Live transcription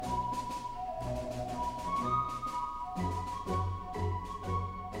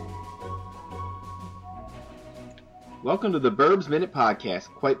Welcome to the Burbs Minute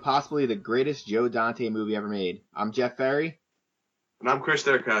Podcast, quite possibly the greatest Joe Dante movie ever made. I'm Jeff Ferry. And I'm Chris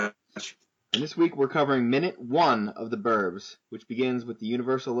Derkach. And this week we're covering Minute 1 of the Burbs, which begins with the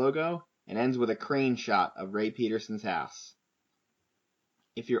Universal logo and ends with a crane shot of Ray Peterson's house.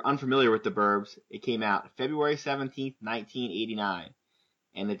 If you're unfamiliar with the Burbs, it came out February 17th, 1989,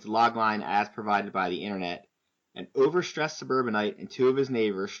 and its logline as provided by the internet. An overstressed suburbanite and two of his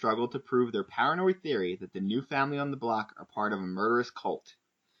neighbors struggle to prove their paranoid theory that the new family on the block are part of a murderous cult.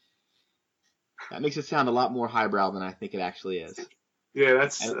 That makes it sound a lot more highbrow than I think it actually is. Yeah,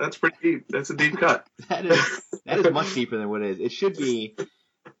 that's pretty deep. That's a deep cut. That is much deeper than what it is. It should be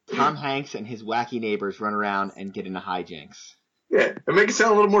Tom Hanks and his wacky neighbors run around and get into hijinks. Yeah, and make it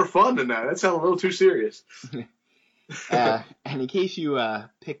sound a little more fun than that. That sounds a little too serious. And in case you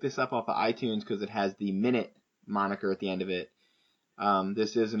pick this up off of iTunes because it has the Minute moniker at the end of it,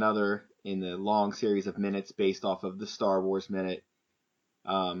 this is another in the long series of minutes based off of the Star Wars Minute,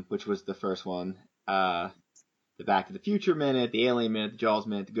 which was the first one. The Back to the Future Minute, the Alien Minute, the Jaws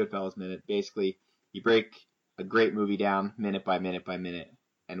Minute, the Goodfellas Minute. Basically, you break a great movie down minute by minute by minute,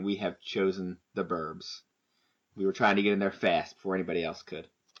 and we have chosen the Burbs. We were trying to get in there fast before anybody else could.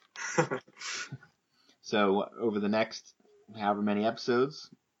 So over the next however many episodes,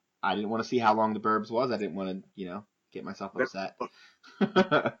 I didn't want to see how long the Burbs was. I didn't want to, get myself upset.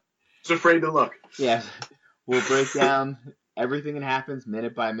 Just afraid to look. Yeah. We'll break down everything that happens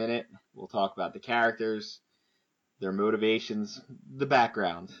minute by minute. We'll talk about the characters, their motivations, the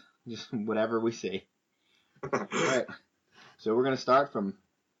background, just whatever we see. All right. So we're going to start from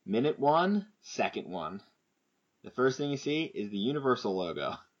minute 1, second 1. The first thing you see is the Universal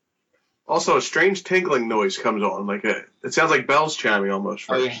logo. Also, a strange tinkling noise comes on. It sounds like bells chiming almost.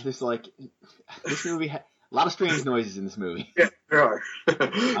 First. Oh, yeah. This movie had a lot of strange noises in this movie. Yeah, there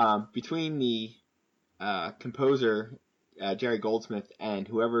are. Between the composer, Jerry Goldsmith, and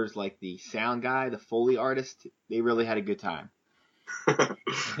whoever's the sound guy, the Foley artist, they really had a good time.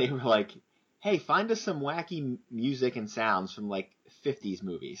 They were like, hey, find us some wacky music and sounds from 50s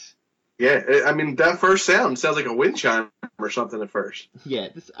movies. Yeah, I mean, that first sound sounds like a wind chime or something at first. Yeah,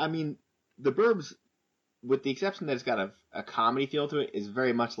 the Burbs, with the exception that it's got a comedy feel to it, is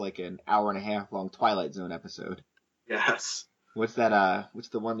very much like an hour and a half long Twilight Zone episode. Yes. What's that? What's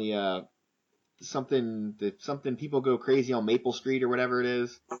the one? Something people go crazy on Maple Street or whatever it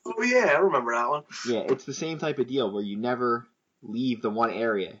is. Oh yeah, I remember that one. Yeah, it's the same type of deal where you never leave the one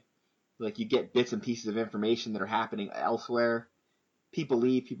area. You get bits and pieces of information that are happening elsewhere. People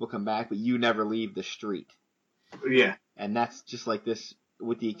leave, people come back, but you never leave the street. Yeah. And that's just like this,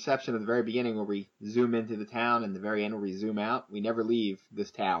 with the exception of the very beginning where we zoom into the town and the very end where we zoom out. We never leave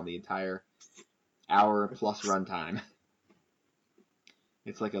this town the entire hour plus runtime.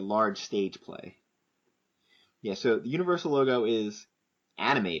 It's like a large stage play. Yeah, so the Universal logo is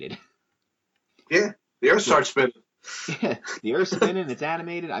animated. Yeah, the Earth starts spinning. Yeah, the Earth's spinning, it's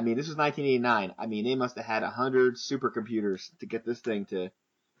animated. I mean, this was 1989. I mean, they must have had 100 supercomputers to get this thing to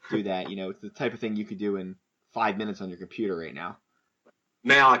do that. It's the type of thing you could do in 5 minutes on your computer right now.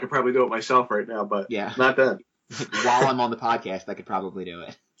 Now I could probably do it myself right now, but yeah, not then. While I'm on the podcast, I could probably do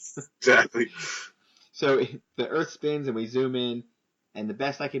it. Exactly. So the Earth spins and we zoom in, and the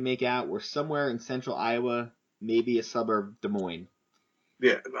best I can make out, we're somewhere in central Iowa, maybe a suburb of Des Moines.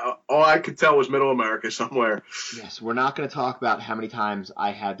 Yeah, all I could tell was Middle America somewhere. Yes, we're not going to talk about how many times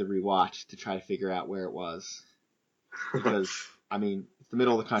I had to rewatch to try to figure out where it was. Because, it's the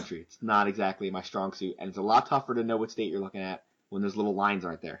middle of the country. It's not exactly my strong suit, and it's a lot tougher to know what state you're looking at when those little lines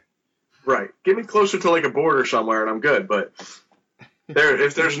aren't there. Right. Get me closer to a border somewhere, and I'm good, but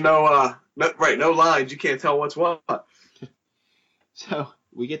if there's no lines, you can't tell what's what. So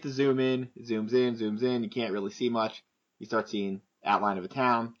we get to zoom in, zooms in, you can't really see much. You start seeing outline of a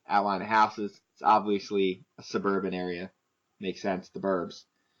town, outline of houses. It's obviously a suburban area. Makes sense, the Burbs.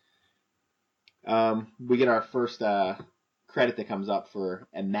 We get our first credit that comes up for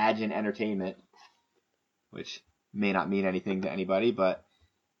Imagine Entertainment, which may not mean anything to anybody, but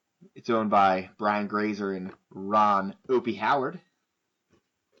it's owned by Brian Grazer and Ron Opie Howard.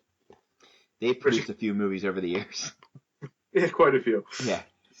 They've produced a few movies over the years. Yeah, quite a few. Yeah.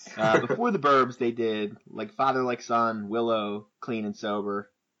 Before the Burbs, they did Father Like Son, Willow, Clean and Sober.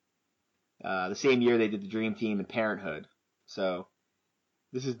 The same year they did the Dream Team and Parenthood. So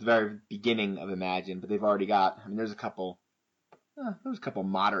this is the very beginning of Imagine, but they've already got. There's a couple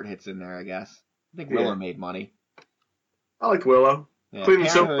moderate hits in there, I guess. I think Willow made money. I liked Willow. Yeah, Clean and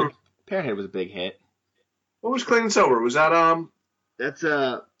Sober. Parenthood was a big hit. What was Clean and Sober? Was that That's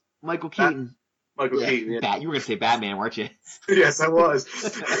Michael Keaton. Michael Keaton. Yeah. You were gonna say Batman, weren't you? Yes, I was.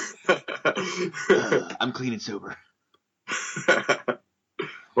 I'm clean and sober.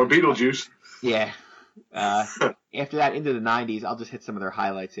 Or Beetlejuice. Yeah. After that, into the 90s, I'll just hit some of their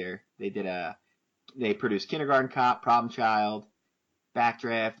highlights here. They produced Kindergarten Cop, Problem Child,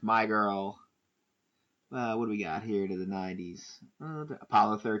 Backdraft, My Girl. What do we got here to the 90s?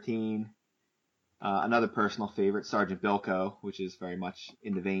 Apollo 13. Another personal favorite, Sergeant Bilko, which is very much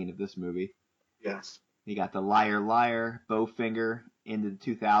in the vein of this movie. Yes. You got The Liar Liar, Bowfinger, into the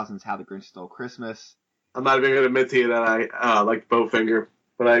 2000s, How the Grinch Stole Christmas. I'm not even going to admit to you that I like Bowfinger,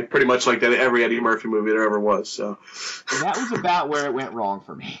 but I pretty much like every Eddie Murphy movie there ever was. So that was about where it went wrong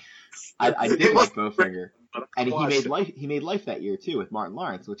for me. I did like Bowfinger, and he made Life that year too with Martin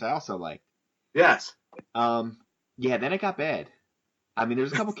Lawrence, which I also liked. Yes. Yeah, then it got bad. I mean,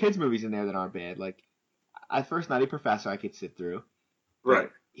 there's a couple kids movies in there that aren't bad. Like, at first, Nutty Professor, I could sit through. Right.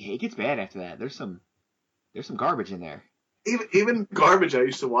 Yeah, it gets bad after that. There's some garbage in there. Even garbage I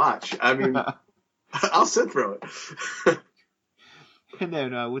used to watch. I mean, I'll sit through it. And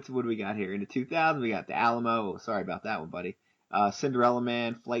then what do we got here? In the 2000s, we got The Alamo. Oh, sorry about that one, buddy. Cinderella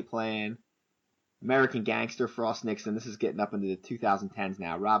Man, Flight Plan, American Gangster, Frost Nixon. This is getting up into the 2010s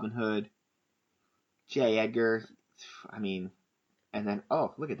now. Robin Hood, J. Edgar. I mean, and then,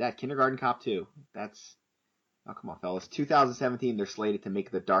 oh, look at that. Kindergarten Cop 2. Oh, come on, fellas. 2017, they're slated to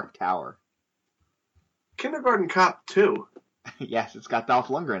make The Dark Tower. Kindergarten Cop 2? Yes, it's got Dolph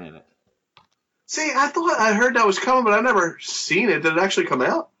Lundgren in it. See, I heard that was coming, but I've never seen it. Did it actually come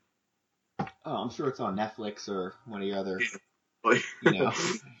out? Oh, I'm sure it's on Netflix or one of your other, Yeah. you know.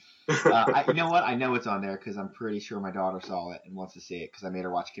 You know what? I know it's on there because I'm pretty sure my daughter saw it and wants to see it because I made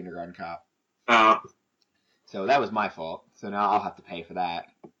her watch Kindergarten Cop. So that was my fault. So now I'll have to pay for that.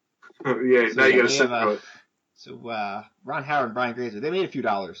 Yeah, So now you got to sit through it. So Ron Howard and Brian Grazer, they made a few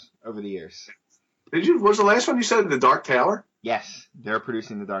dollars over the years. Was the last one you said The Dark Tower? Yes, they're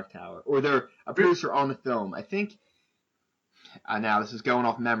producing The Dark Tower. Or they're a producer on the film. I think, now this is going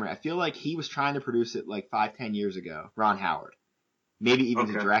off memory, I feel like he was trying to produce it like 5-10 years ago, Ron Howard. Maybe even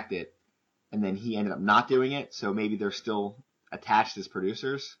to direct it. And then he ended up not doing it, so maybe they're still attached as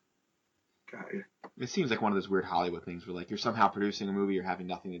producers. Got you. It seems like one of those weird Hollywood things where like you're somehow producing a movie you're having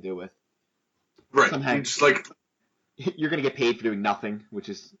nothing to do with. Right. Somehow, You just like you're going to get paid for doing nothing, which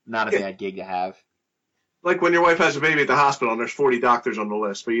is not a bad gig to have. Like when your wife has a baby at the hospital and there's 40 doctors on the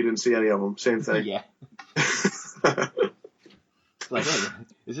list, but you didn't see any of them. Same thing. Yeah. Like, hey,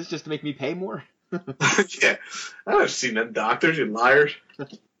 is this just to make me pay more? Yeah. I've seen them doctors, you liars.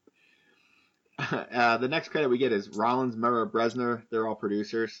 The next credit we get is Rollins, Murrah, Bresner. They're all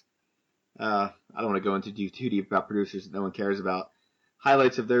producers. I don't want to go into too deep about producers that no one cares about.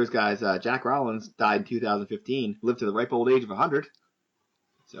 Highlights of those guys, Jack Rollins died in 2015, lived to the ripe old age of 100.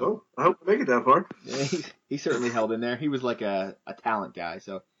 So I hope I make it that far. Yeah, he certainly held in there. He was like a talent guy,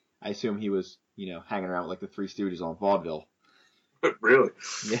 so I assume he was, hanging around with like the Three Stooges on vaudeville. Really?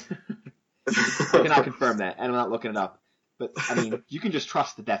 Yeah. I cannot confirm that, and I'm not looking it up. But, I mean, you can just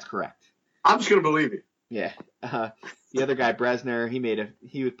trust that that's correct. I'm just going to believe you. Yeah. The other guy, Bresner,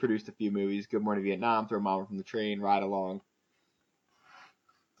 he produced a few movies. Good Morning Vietnam, Throw Mama from the Train, Ride Along.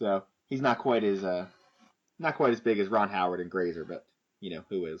 So he's not quite as big as Ron Howard and Grazer, but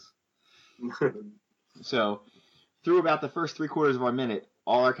who is? So through about the first 3/4 of our minute,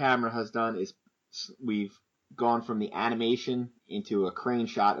 all our camera has done is we've gone from the animation into a crane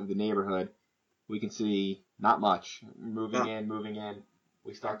shot of the neighborhood. We can see not much. Moving in.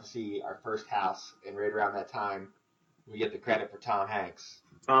 We start to see our first house, and right around that time, we get the credit for Tom Hanks.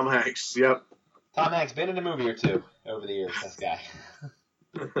 Tom Hanks, yep. Tom Hanks been in a movie or two over the years, this guy.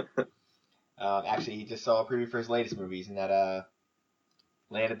 Actually, he just saw a preview for his latest movies, and that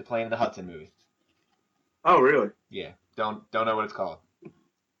Landed the Plane in the Hudson movie. Oh, really? Yeah. Don't know what it's called.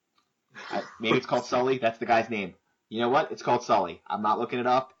 Maybe it's called Sully. That's the guy's name. You know what? It's called Sully. I'm not looking it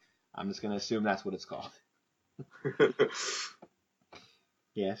up. I'm just going to assume that's what it's called.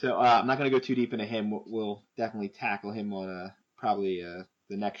 Yeah, so I'm not going to go too deep into him. We'll definitely tackle him on probably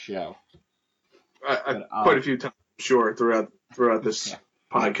the next show. Quite a few times, sure, throughout this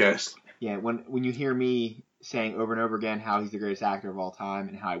podcast. Yeah, when you hear me saying over and over again how he's the greatest actor of all time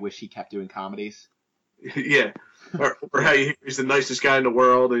and how I wish he kept doing comedies. Yeah, or how he's the nicest guy in the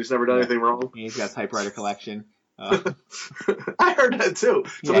world and he's never done anything wrong. He's got a typewriter collection. I heard that too.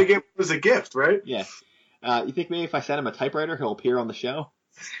 Somebody gave him as a gift, right? Yeah. You think maybe if I send him a typewriter, he'll appear on the show?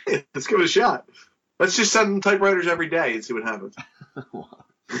 Let's give it a shot. Let's just send him typewriters every day and see what happens.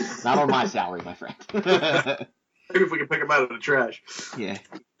 Not on my salary, my friend. Maybe if we can pick him out of the trash. Yeah.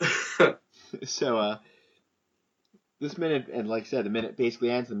 So, this minute, and like I said, the minute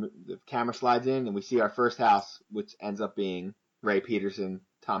basically ends, the camera slides in, and we see our first house, which ends up being Ray Peterson,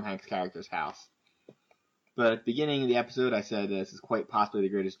 Tom Hanks' character's house. But at the beginning of the episode, I said this is quite possibly the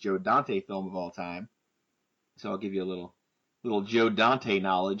greatest Joe Dante film of all time. So I'll give you a little Joe Dante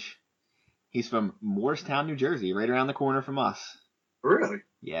knowledge. He's from Morristown, New Jersey, right around the corner from us. Really?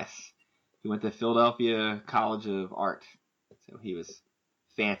 Yes. He went to Philadelphia College of Art. So he was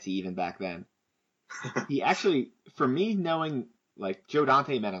fancy even back then. He actually, for me, knowing, like, Joe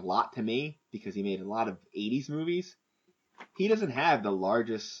Dante meant a lot to me because he made a lot of 80s movies. He doesn't have the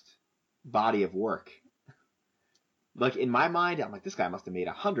largest body of work. Like, in my mind, I'm like, this guy must have made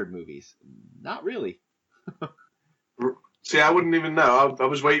 100 movies. Not really. See, I wouldn't even know. I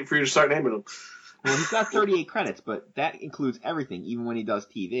was waiting for you to start naming them. Well, he's got 38 credits, but that includes everything, even when he does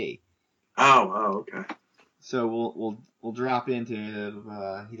TV. Oh, okay. So we'll drop into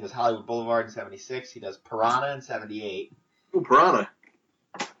he does Hollywood Boulevard in 76. He does Piranha in 78. Ooh, Piranha.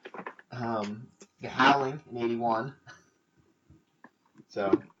 The Howling in 81.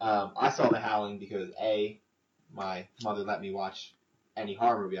 So I saw The Howling because A, my mother let me watch any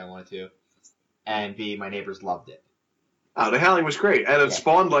horror movie I wanted to, and B, my neighbors loved it. Oh, The Howling was great, and it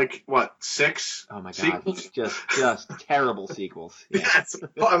spawned 6 Oh my god, sequels? just terrible sequels. Yeah. Yes,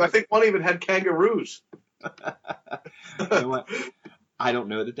 I think one even had kangaroos. You know what? I don't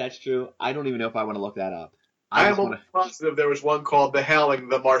know that that's true. I don't even know if I want to look that up. I am almost positive there was one called The Howling,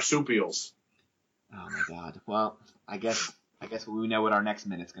 the Marsupials. Oh my god. Well, I guess we know what our next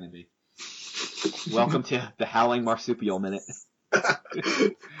minute's going to be. Welcome to the Howling Marsupial Minute. I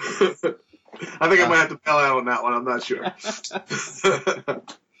think I might have to bail out on that one. I'm not sure.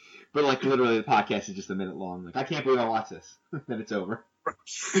 But literally, the podcast is just a minute long. Like, I can't believe I watched this. Then it's over.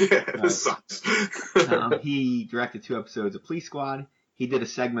 Yeah, this sucks. He directed 2 episodes of Police Squad. He did a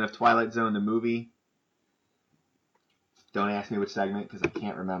segment of Twilight Zone, the movie. Don't ask me which segment because I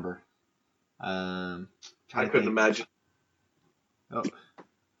can't remember. I couldn't imagine. Oh,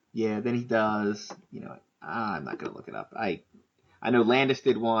 yeah. Then he does. I'm not gonna look it up. I know Landis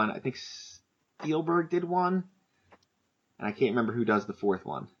did one. I think Spielberg did one, and I can't remember who does the 4th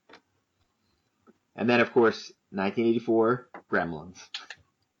one. And then, of course, 1984, Gremlins.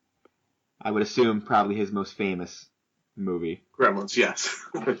 I would assume probably his most famous movie. Gremlins, yes.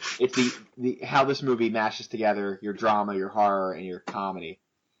 It's the how this movie mashes together your drama, your horror, and your comedy.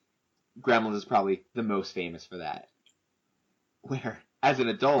 Gremlins is probably the most famous for that. Where, as an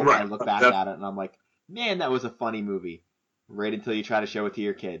adult, I look back at it and I'm like, man, that was a funny movie. Right until you try to show it to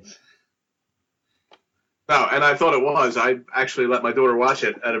your kids. No, and I thought it was. I actually let my daughter watch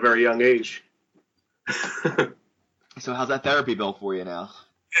it at a very young age. So how's that therapy bill for you now?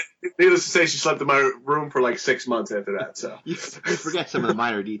 Needless to say, she slept in my room for 6 months after that. So you forget some of the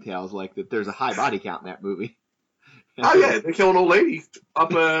minor details, like that there's a high body count in that movie. Oh yeah, they kill an old lady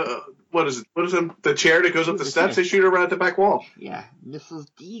up. What is it? What is it? The chair that goes up the steps. They shoot her right at the back wall. Yeah, Mrs.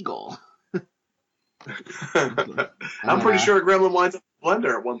 Deagle. I'm pretty sure a gremlin winds up in a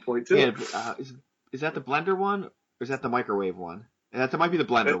blender at one point too. Yeah, is that the blender one or is that the microwave one? That might be the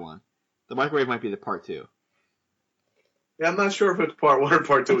blender one. The microwave might be the part 2. Yeah, I'm not sure if it's part 1 or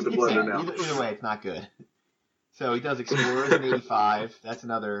part 2 with the blender now. Either way, it's not good. So he does Explorers in 85. That's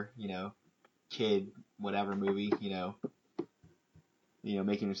another, kid whatever movie,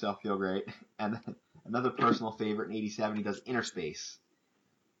 making yourself feel great. And then another personal favorite in 87, he does Inner Space.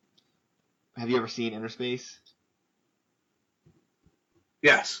 Have you ever seen Inner Space?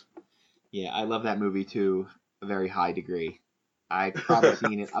 Yes. Yeah, I love that movie to a very high degree. I've probably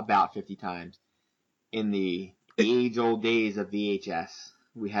seen it about 50 times. In the age-old days of VHS,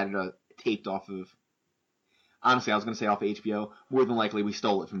 we had it taped off of... Honestly, I was going to say off of HBO. More than likely, we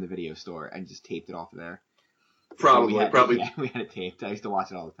stole it from the video store and just taped it off of there. Probably. Yeah, we had it taped. I used to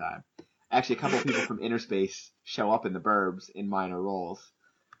watch it all the time. Actually, a couple of people from Inner Space show up in the Burbs in minor roles.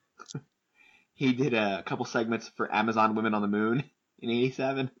 He did a couple segments for Amazon Women on the Moon in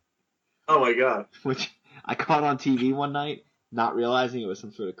 87. Oh my god. Which I caught on TV one night, not realizing it was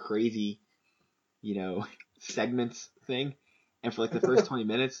some sort of crazy, segments thing. And for the first 20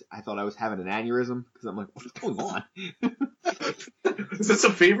 minutes, I thought I was having an aneurysm because I'm like, what's going on? Is this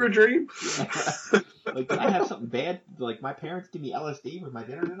a fever dream? Yeah. Did I have something bad? My parents give me LSD with my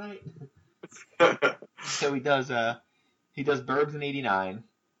dinner tonight? So he does Burbs in 89.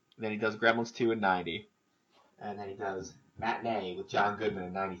 Then he does Gremlins 2 in 90. And then he does Matinee with John Goodman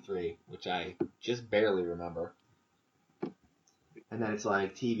in 93, which I just barely remember. And then it's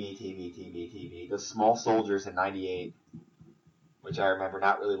TV. The Small Soldiers in 98, which I remember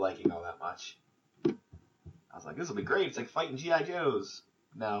not really liking all that much. I was like, this will be great. It's like fighting G.I. Joes.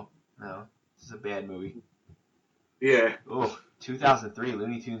 No. This is a bad movie. Yeah. Oh, 2003,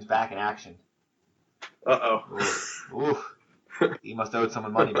 Looney Tunes Back in Action. Uh-oh. Ooh. He must have owed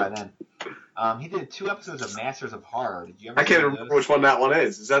someone money by then. He did 2 episodes of Masters of Horror. Did you ever I see can't those? remember which one that one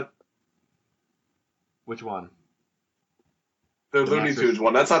is. Is that Which one? the Looney Masters- Tunes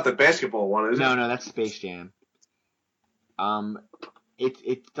one? That's not the basketball one, is it? No, that's Space Jam.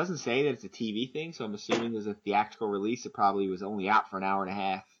 It doesn't say that it's a TV thing, so I'm assuming there's a theatrical release. It probably was only out for an hour and a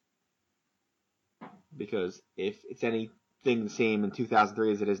half. Because if it's anything the same in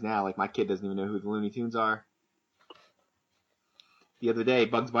 2003 as it is now, like my kid doesn't even know who the Looney Tunes are. The other day,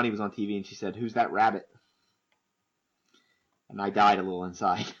 Bugs Bunny was on TV and she said, "Who's that rabbit?" And I died a little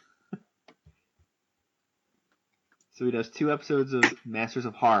inside. So he does 2 episodes of Masters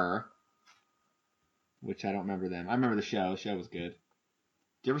of Horror, which I don't remember them. I remember the show. The show was good.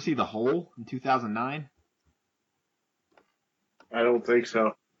 Did you ever see The Hole in 2009? I don't think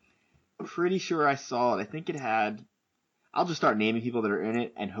so. Pretty sure I saw it. I think it had... I'll just start naming people that are in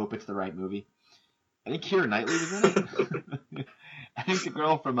it and hope it's the right movie. I think Keira Knightley was in it. I think the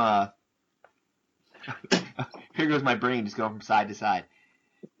girl from... Here goes my brain just going from side to side.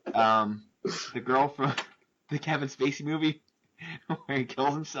 The girl from the Kevin Spacey movie where he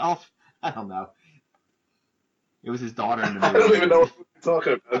kills himself. I don't know. It was his daughter in the movie. I don't even know what we're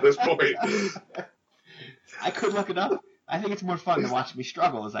talking about at this point. I could look it up. I think it's more fun to watch me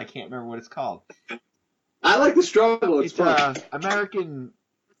struggle as I can't remember what it's called. I like the struggle. It's It's fun. American...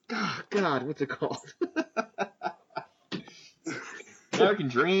 Oh, God, what's it called? American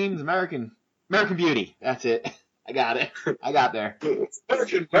Dreams, American Beauty. That's it. I got it. I got there.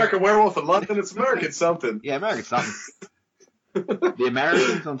 American Werewolf in London. It's American something. Yeah, American something. The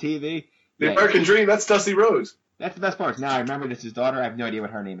Americans on TV. The Yeah, American Dream. That's Dusty Rhodes. that's the best part. Now I remember it's his daughter. I have no idea what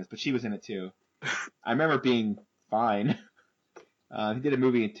her name is, but she was in it too. I remember it being fine. He did a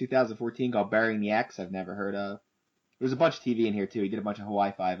movie in 2014 called Burying the X. I've never heard of. There was a bunch of TV in here too. He did a bunch of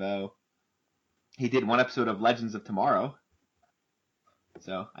Hawaii Five-0. He did 1 episode of Legends of Tomorrow.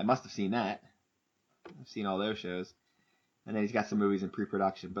 So I must have seen that. I've seen all those shows. And then he's got some movies in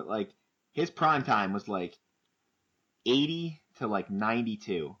pre-production. But like his prime time was like 80 to like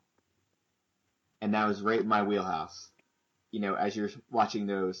 92. And that was right in my wheelhouse. You know, as you're watching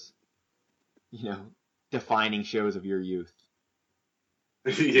those, you know, defining shows of your youth.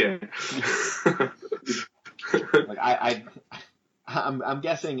 Yeah. Like I'm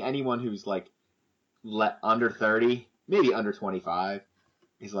guessing anyone who's like under 30, maybe under 25,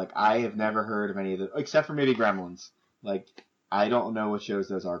 is like, I have never heard of any of the, except for maybe Gremlins. Like, I don't know what shows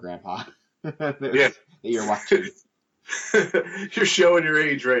those are, Grandpa. Yeah. That you're watching. You're showing your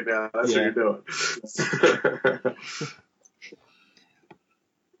age right now. That's Yeah. what you're doing.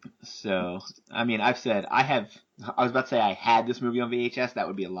 So, I mean, I've said I was about to say I had this movie on VHS. That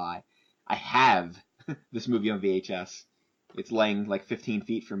would be a lie. I have this movie on VHS. It's laying like 15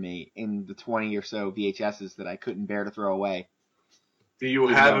 feet from me in the 20 or so VHSs that I couldn't bear to throw away. Do you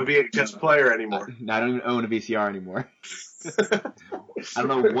have a VHS player anymore? I don't even own a VCR anymore. I don't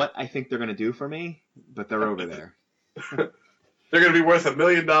know what I think they're going to do for me, but they're over there. They're going to be worth $1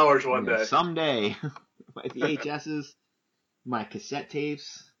 million one day. Someday. My VHSs, my cassette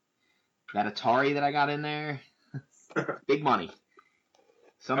tapes, that Atari that I got in there. Big money.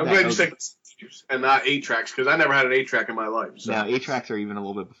 I'm glad you said and not 8-tracks, because I never had an 8-track in my life. So. No, 8-tracks are even a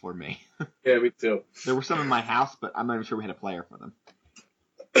little bit before me. Yeah, me too. There were some in my house, but I'm not even sure we had a player for them.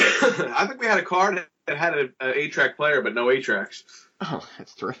 I think we had a car that had an 8-track player, but no 8-tracks. Oh,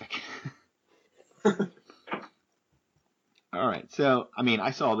 that's terrific. All right, so, I mean,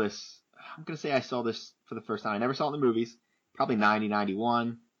 I saw this, I'm going to say I saw this for the first time. I never saw it in the movies, probably 90,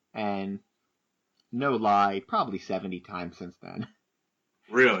 91, and no lie, probably 70 times since then.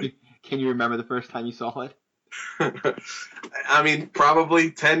 Really? Can you remember the first time you saw it? I mean,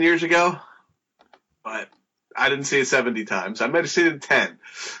 probably 10 years ago, but I didn't see it 70 times. I might have seen it 10.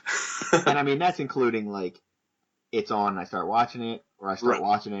 And I mean, that's including, like, it's on and I start watching it, or I start Right.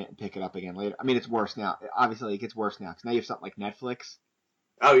 watching it and pick it up again later. I mean, it's worse now. Obviously, it gets worse now, because now you have something like Netflix,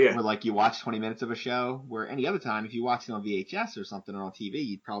 Oh, yeah. where, like, you watch 20 minutes of a show, where any other time, if you watched it on VHS or something or on TV,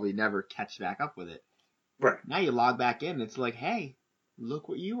 you'd probably never catch back up with it. Right. Now you log back in, and it's like, hey, look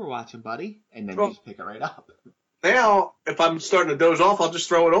what you were watching, buddy. And then Well- you just pick it right up. Now, if I'm starting to doze off, I'll just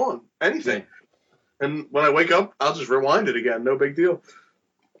throw it on. Anything. And when I wake up, I'll just rewind it again. No big deal.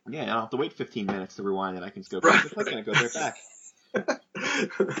 Yeah, I don't have to wait 15 minutes to rewind it. I can just go Right. click and it goes right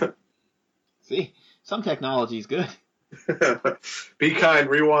back. See, some technology is good. Be kind,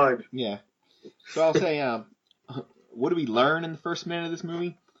 rewind. Yeah. So I'll say, what do we learn in the first minute of this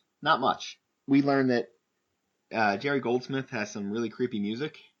movie? Not much. We learn that Jerry Goldsmith has some really creepy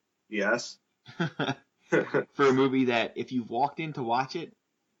music. Yes. For a movie that, if you've walked in to watch it,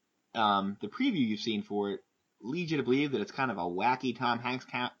 the preview you've seen for it lead you to believe that it's kind of a wacky Tom Hanks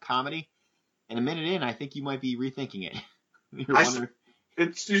comedy. And a minute in, I think you might be rethinking it. You're wondering.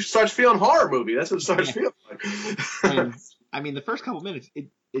 You start feeling horror movie. That's what it starts feeling like. And, I mean, the first couple minutes,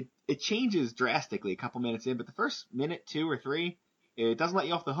 it changes drastically a couple minutes in, but the first minute, 2 or 3, it doesn't let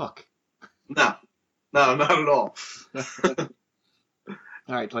you off the hook. No, not at all.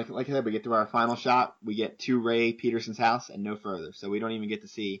 All right, like I said, we get to our final shot. We get to Ray Peterson's house and no further. So we don't even get to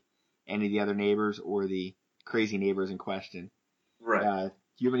see any of the other neighbors or the crazy neighbors in question. Right. Do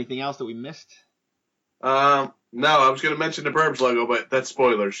you have anything else that we missed? No, I was going to mention the Burbs logo, but that's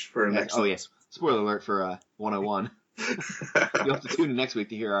spoilers for next week. Oh, yes. Spoiler alert for 101. You'll have to tune in next week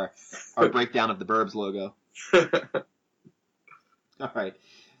to hear our breakdown of the Burbs logo. All right.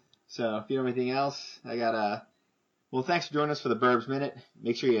 So if you don't have anything else, I got well, thanks for joining us for the Burbs Minute.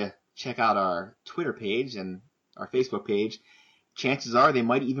 Make sure you check out our Twitter page and our Facebook page. Chances are they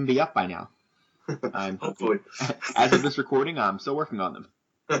might even be up by now. Hopefully. As of this recording, I'm still working on them.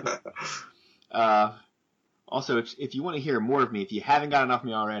 Also, if you want to hear more of me, if you haven't got enough of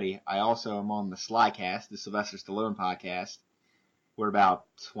me already, I also am on the Slycast, the Sylvester Stallone podcast. We're about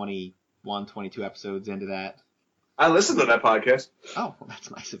 21, 22 episodes into that. I listened to that podcast. Oh, well,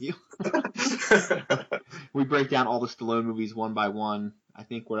 that's nice of you. We break down all the Stallone movies one by one. I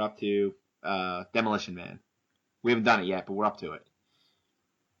think we're up to Demolition Man. We haven't done it yet, but we're up to it.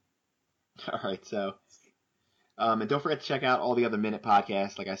 All right, so and don't forget to check out all the other Minute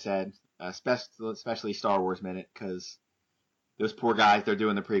podcasts, like I said, especially Star Wars Minute, because those poor guys, they're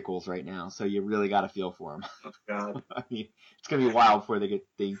doing the prequels right now, so you really got to feel for them. Oh, God. I mean, it's going to be wild before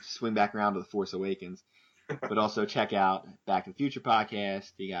they swing back around to The Force Awakens. But also check out Back to the Future podcast.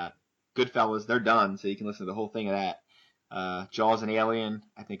 You got Goodfellas. They're done, so you can listen to the whole thing of that. Jaws and Alien,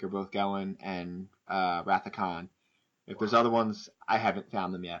 I think, are both going, and Wrath of Khan. If there's other ones, I haven't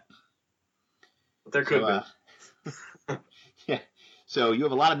found them yet. But there could be. Yeah. So you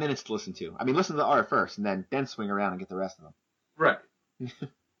have a lot of minutes to listen to. I mean, listen to the art first, and then swing around and get the rest of them. Right.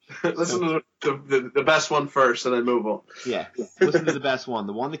 Listen to the best one first, and then move on. Yeah. Listen to the best one,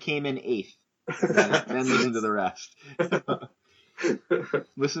 the one that came in 8th. Then listen to the rest.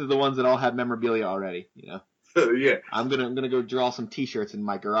 Listen to the ones that all have memorabilia already. Yeah. I'm gonna go draw some T-shirts in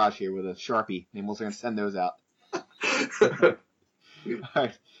my garage here with a Sharpie, and we're gonna send those out. All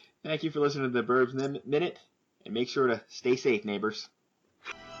right. Thank you for listening to the Burbs Minute, and make sure to stay safe, neighbors.